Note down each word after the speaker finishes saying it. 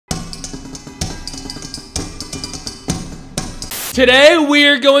Today we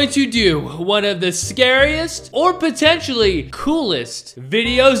are going to do one of the scariest or potentially coolest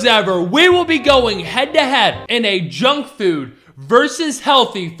videos ever. We will be going head to head in a junk food versus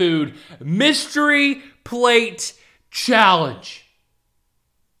healthy food mystery plate challenge,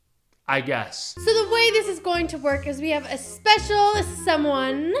 I guess. So the way this is going to work is we have a special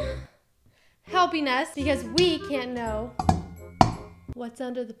someone helping us because we can't know what's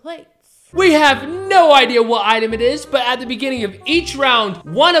under the plates. We have no idea what item it is, but at the beginning of each round,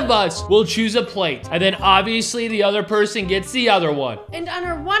 one of us will choose a plate. And then obviously the other person gets the other one. And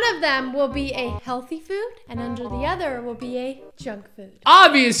under one of them will be a healthy food, and under the other will be a junk food.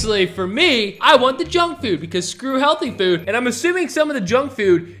 Obviously, for me, I want the junk food because screw healthy food. And I'm assuming some of the junk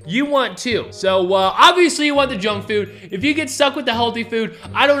food you want too. So obviously you want the junk food. If you get stuck with the healthy food,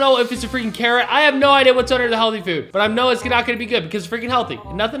 I don't know if it's a freaking carrot. I have no idea what's under the healthy food, but I know it's not gonna be good because it's freaking healthy.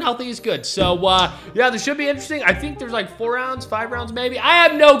 And nothing healthy is good. So yeah, this should be interesting. I think there's like 4 rounds, 5 rounds maybe. I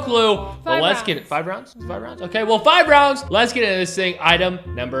have no clue. But let's get it. 5 rounds? 5 rounds? Okay, well 5 rounds. Let's get into this thing. Item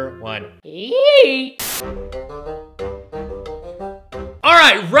number 1. All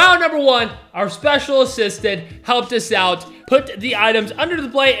right, round number 1. Our special assistant helped us out, put the items under the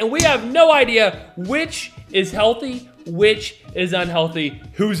plate, and we have no idea which is healthy, which is unhealthy.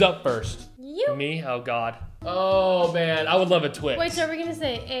 Who's up first? You. Me? Oh God. Oh man, I would love a Twix. Wait, so are we gonna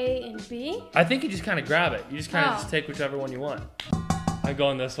say A and B? I think you just kind of grab it. You just kind of just take whichever one you want. I'm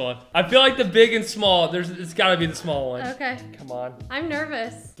going this one. I feel like the big and small, it's gotta be the small one. Okay. Come on. I'm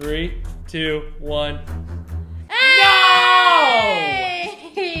nervous. 3, 2, 1. Hey!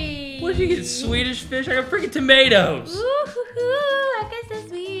 No! What did you get, Swedish fish? I got freaking tomatoes. Ooh, I got the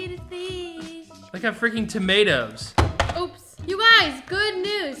sweetest fish. I got freaking tomatoes. Oops. You guys, good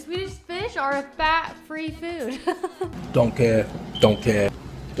news. Swedish fish are a fat-free food. Don't care, don't care,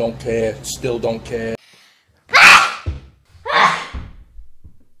 don't care, still don't care.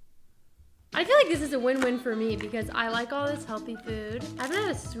 I feel like this is a win-win for me because I like all this healthy food. I haven't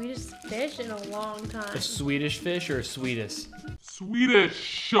had a Swedish fish in a long time. A Swedish fish or a Swedish?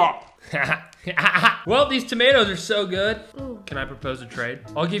 Swedish. Well, these tomatoes are so good. Ooh. Can I propose a trade?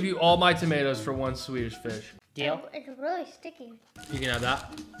 I'll give you all my tomatoes for 1 Swedish fish. Deal? It's really sticky. You can have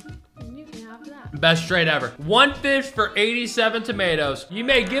that. And you can have that. Best trade ever. 1 fish for 87 tomatoes. You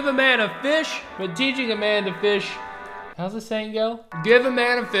may give a man a fish, but teaching a man to fish, how's the saying go? Give a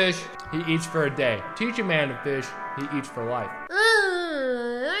man a fish, he eats for a day. Teach a man to fish, he eats for life.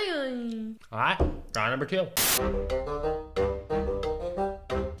 All right, round number 2. All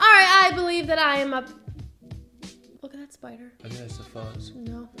right, I believe that I am up. Look at that spider. I think that's the fuzz.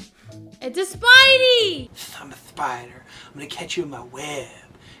 No. It's a Spidey! I'm a spider. I'm gonna catch you in my web.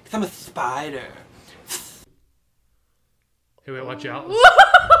 Cause I'm a spider. Hey, wait, watch out.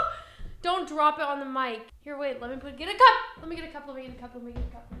 Don't drop it on the mic. Here, wait, let me get a cup. Let me get a cup.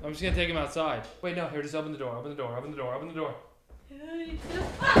 I'm just gonna take him outside. Wait, no, here, just open the door, open the door, open the door, open the door.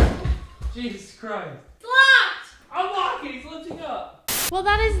 Jesus Christ. It's locked! I'm locking, he's lifting up. Well,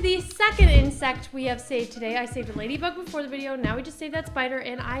 that is the second insect we have saved today. I saved a ladybug before the video. Now we just saved that spider,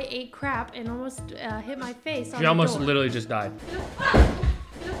 and I ate crap and almost hit my face on She the almost door. literally just died.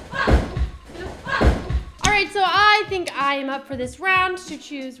 All right, so I think I am up for this round to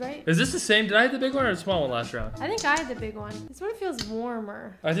choose, right? Is this the same? Did I hit the big one or the small one last round? I think I had the big one. This one feels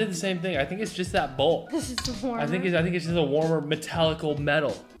warmer. I did the same thing. I think it's just that bolt. This is warmer. I think it's just a warmer metallical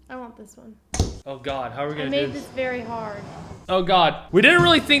metal. I want this one. Oh God, how are we I gonna do made this? this very hard. Oh God, we didn't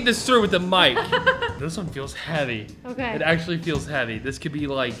really think this through with the mic. This one feels heavy. Okay. It actually feels heavy. This could be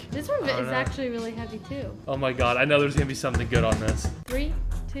like. This one I is don't know. actually really heavy too. Oh my God, I know there's gonna be something good on this. 3,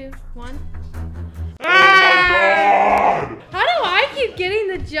 2, 1. Oh my God! How do I keep getting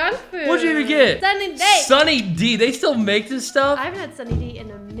the junk food? What'd you even get? Sunny D. Sunny D. They still make this stuff? I haven't had Sunny D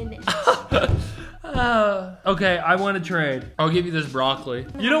in a minute. Okay, I want to trade. I'll give you this broccoli.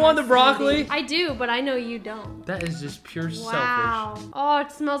 You don't want the broccoli? I do, but I know you don't. That is just pure Wow. selfish. Oh,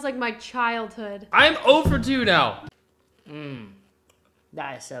 it smells like my childhood. I'm 0 for 2 now.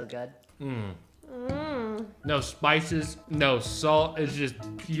 That is so good. No spices, no salt. It's just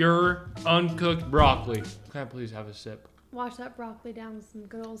pure, uncooked broccoli. Can I please have a sip? Wash that broccoli down with some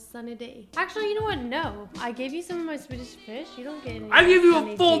good old Sunny D. Actually, you know what? No. I gave you some of my Swedish fish. You don't get any. I give you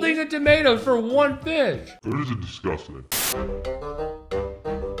Sunny a full D. thing of tomatoes for 1 fish. That is disgusting.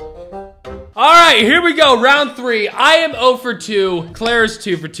 All right, here we go, round 3. I am 0 for 2. Claire's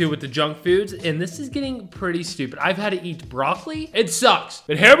 2 for 2 with the junk foods, and this is getting pretty stupid. I've had to eat broccoli. It sucks,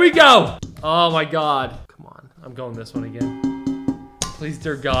 but here we go. Oh my God. Come on, I'm going this one again. Please,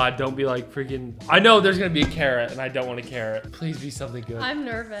 dear God, don't be like freaking... I know there's gonna be a carrot, and I don't want a carrot. Please be something good. I'm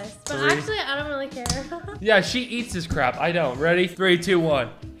nervous, but 3. actually, I don't really care. Yeah, she eats this crap. I don't. Ready? 3, 2, 1.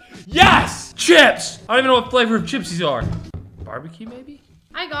 Yes! Chips! I don't even know what flavor of chips these are. Barbecue, maybe?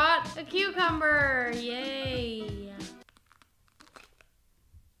 I got a cucumber. Yay.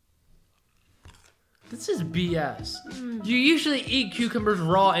 This is BS. You usually eat cucumbers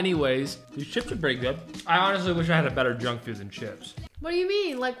raw anyways. These chips are pretty good. I honestly wish I had a better junk food than chips. What do you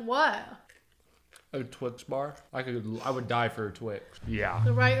mean? Like what? A Twix bar? I would die for a Twix. Yeah,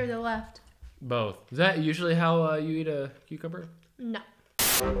 The right or the left? both. Is that usually how you eat a cucumber? No.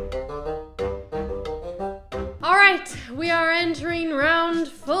 All right, we are entering round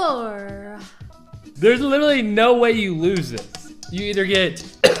 4. There's literally no way you lose this. You either get...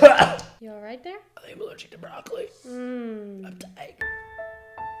 You all right there? I'm allergic to broccoli. I'm dying.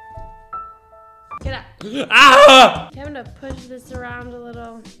 Get up. Ah! Okay, I'm gonna push this around a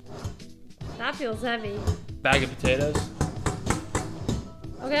little. That feels heavy. Bag of potatoes.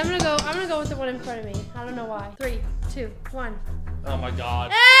 Okay, I'm gonna go with the one in front of me. I don't know why. 3, 2, 1. Oh my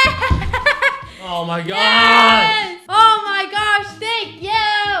God. Oh my God. Yes! Oh my gosh, thank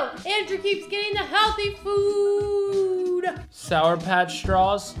you! Andrew keeps getting the healthy food. Sour Patch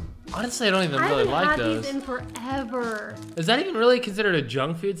straws. Honestly, I don't even really like I haven't those. had these in forever. Is that even really considered a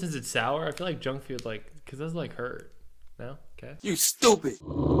junk food since it's sour? I feel like junk food, like, because those like hurt. No? Okay. You stupid. Is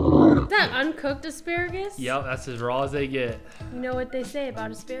that uncooked asparagus? Yep, that's as raw as they get. You know what they say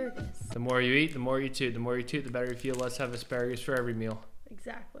about asparagus. The more you eat, the more you toot. The more you toot, the better you feel. Let's have asparagus for every meal.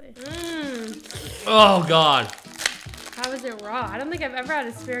 Exactly. Oh God. How is it raw? I don't think I've ever had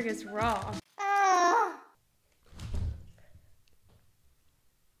asparagus raw.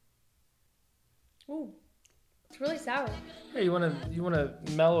 Ooh, it's really sour. Hey, you wanna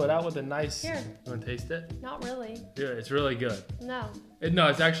mellow it out with a nice? Here. You wanna taste it? Not really. Do it. It's really good. No. No,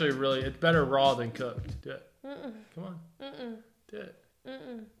 it's actually really. It's better raw than cooked. Do it. Come on. Do it.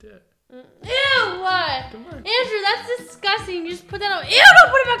 Do it. Ew! What? Come on. Andrew, that's disgusting. You just put that on. Ew!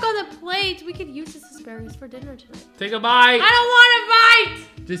 Don't put it back on the plate. We could use this asparagus for dinner tonight. Take a bite. I don't want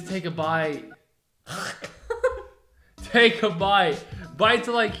to bite. Just take a bite. Take a bite. Bite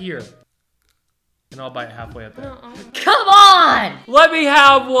to like here. And I'll bite halfway up there. Come on! Let me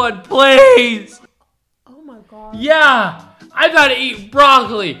have one, please! Oh my God. Yeah! I've got to eat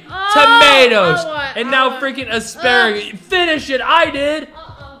broccoli, tomatoes, and now freaking asparagus. Finish it, I did!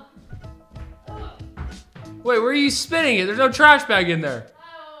 Wait, where are you spinning it? There's no trash bag in there.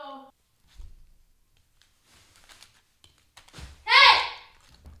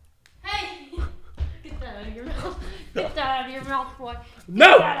 Get that out of your mouth. Get that out of your mouth, boy.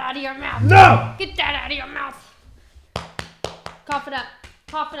 No! Get that out of your mouth. No! Get that out of your mouth. Cough it up.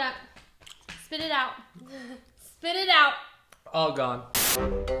 Cough it up. Spit it out. Spit it out. All gone.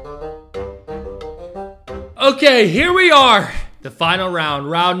 Okay, here we are. The final round,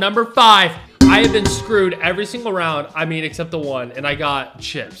 round number 5. I have been screwed every single round, I mean, except the one, and I got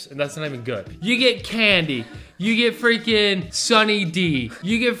chips, and that's not even good. You get candy, you get freaking Sunny D,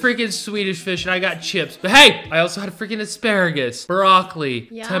 you get freaking Swedish fish, and I got chips. But hey, I also had freaking asparagus, broccoli,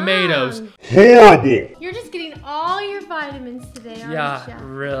 Yum. tomatoes. Horrible. You're just getting all your vitamins today, aren't Yeah, you?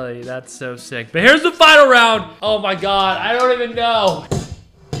 really, that's so sick. But here's the final round. Oh my God, I don't even know.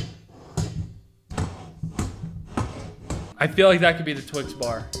 I feel like that could be the Twix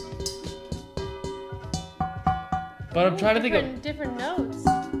bar. But I'm trying to think of... different notes.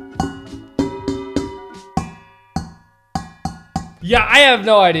 Yeah, I have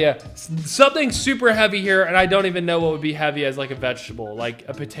no idea. Something super heavy here, and I don't even know what would be heavy as like a vegetable. Like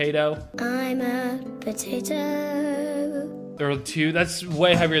a potato. I'm a potato. Or 2, that's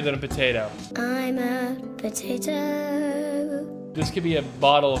way heavier than a potato. I'm a potato. This could be a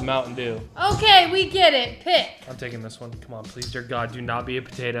bottle of Mountain Dew. Okay, we get it. Pick. I'm taking this one. Come on, please, dear God, do not be a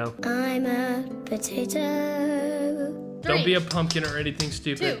potato. I'm a potato. 3, Don't be a pumpkin or anything 2,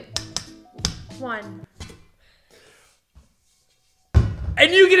 stupid. 1.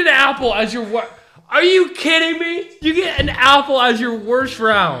 And you get an apple as your worst. Are you kidding me? You get an apple as your worst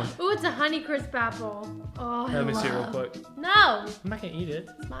round. Ooh, it's a Honeycrisp apple. Oh, Let me see it real quick. No, I'm not gonna eat it.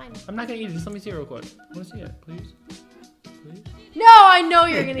 it's mine. I'm not gonna eat it. Just let me see it real quick. I wanna see it, please. Please. No, I know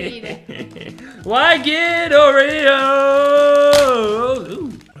you're gonna eat it. Why get Oreos?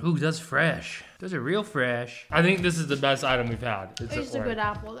 Ooh, that's fresh. Those are real fresh. I think this is the best item we've had. It's just a good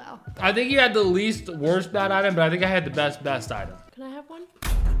apple, though. I think you had the least worst bad item, but I think I had the best item. Can I have one?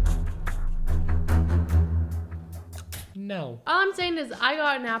 No. All I'm saying is I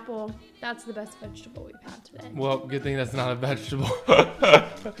got an apple. That's the best vegetable we've had today. Well, good thing that's not a vegetable. You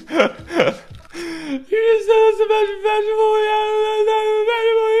just said it's a vegetable.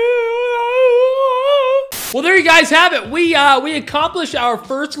 Well, there you guys have it. We accomplished our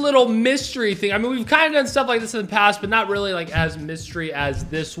first little mystery thing. I mean, we've kind of done stuff like this in the past, but not really like as mystery as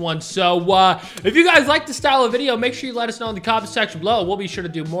this one. So if you guys like the style of video, make sure you let us know in the comment section below. We'll be sure to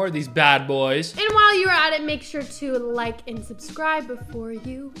do more of these bad boys. And while you're at it, make sure to like and subscribe before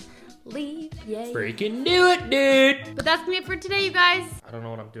you leave. Yay. Freaking do it, dude. But that's gonna be it for today, you guys. I don't know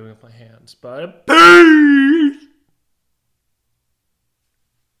what I'm doing with my hands, but peace.